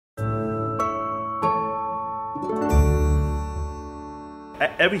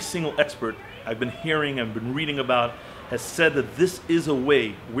every single expert I've been hearing and been reading about has said that this is a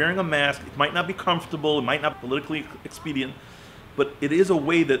way, wearing a mask, it might not be comfortable, it might not be politically expedient, but it is a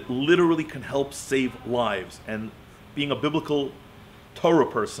way that literally can help save lives. And being a biblical Torah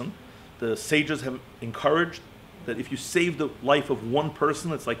person, the sages have encouraged that if you save the life of one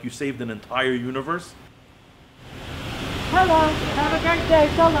person, it's like you saved an entire universe. Hello, have a great day,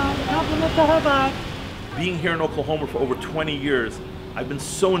 so long, compliment to Chabad. Being here in Oklahoma for over 20 years, I've been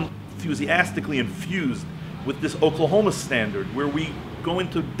so enthusiastically infused with this Oklahoma standard, where we go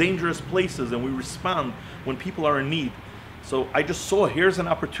into dangerous places and we respond when people are in need. So I just saw here's an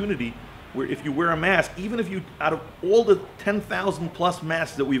opportunity where if you wear a mask, even if you, out of all the 10,000 plus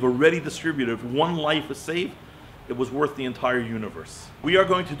masks that we've already distributed, if one life is saved, it was worth the entire universe. We are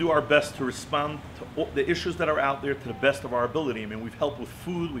going to do our best to respond to all the issues that are out there to the best of our ability. I mean, we've helped with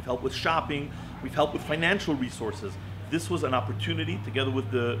food, we've helped with shopping, we've helped with financial resources. This was an opportunity, together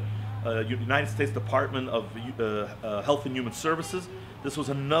with the United States Department of Health and Human Services. This was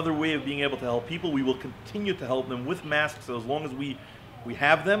another way of being able to help people. We will continue to help them with masks as long as we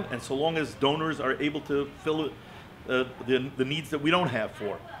have them, and so long as donors are able to fill the needs that we don't have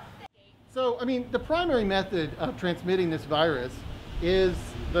for. So, I mean, the primary method of transmitting this virus is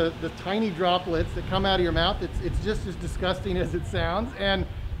the tiny droplets that come out of your mouth. It's just as disgusting as it sounds. And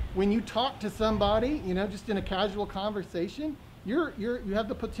when you talk to somebody, you know, just in a casual conversation, you have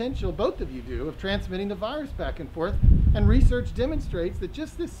the potential, both of you do, of transmitting the virus back and forth. And research demonstrates that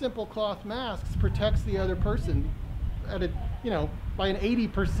just this simple cloth mask protects the other person at a, by an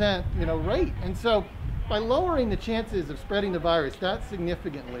 80%, rate. And so by lowering the chances of spreading the virus that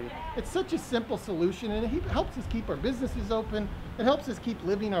significantly, it's such a simple solution, and it helps us keep our businesses open. It helps us keep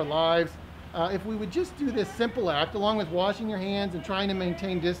living our lives. If we would just do this simple act, along with washing your hands and trying to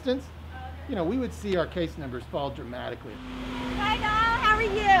maintain distance, we would see our case numbers fall dramatically. Hi doll, how are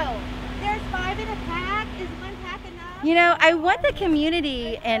you? There's 5 in a pack. Is 1 pack enough? I want the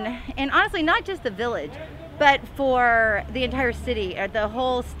community, and honestly, not just the village, but for the entire city, or the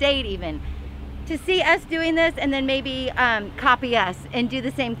whole state even, to see us doing this and then maybe copy us and do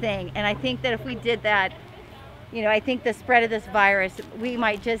the same thing. And I think that if we did that, I think the spread of this virus, we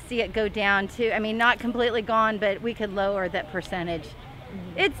might just see it go down to, not completely gone, but we could lower that percentage.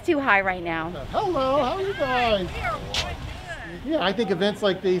 It's too high right now. Hello, how are you guys? Yeah, I think events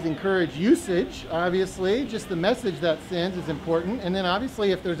like these encourage usage, obviously. Just the message that sends is important. And then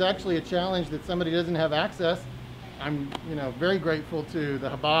obviously if there's actually a challenge that somebody doesn't have access, I'm very grateful to the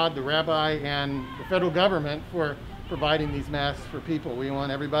Chabad, the rabbi, and the federal government for providing these masks for people. We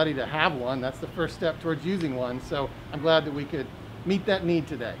want everybody to have one. That's the first step towards using one. So I'm glad that we could meet that need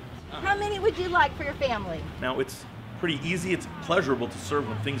today. How many would you like for your family? Now it's pretty easy, it's pleasurable to serve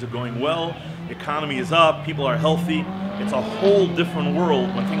when things are going well, the economy is up, people are healthy. It's a whole different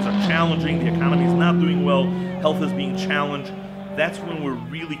world when things are challenging, the economy is not doing well, health is being challenged. That's when we're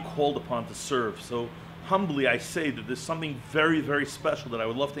really called upon to serve. So humbly I say that there's something very, very special that I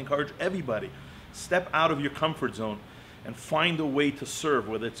would love to encourage everybody. Step out of your comfort zone and find a way to serve,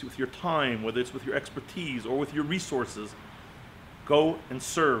 whether it's with your time, whether it's with your expertise or with your resources. Go and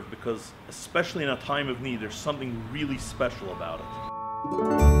serve, because especially in a time of need, there's something really special about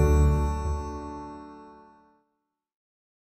it.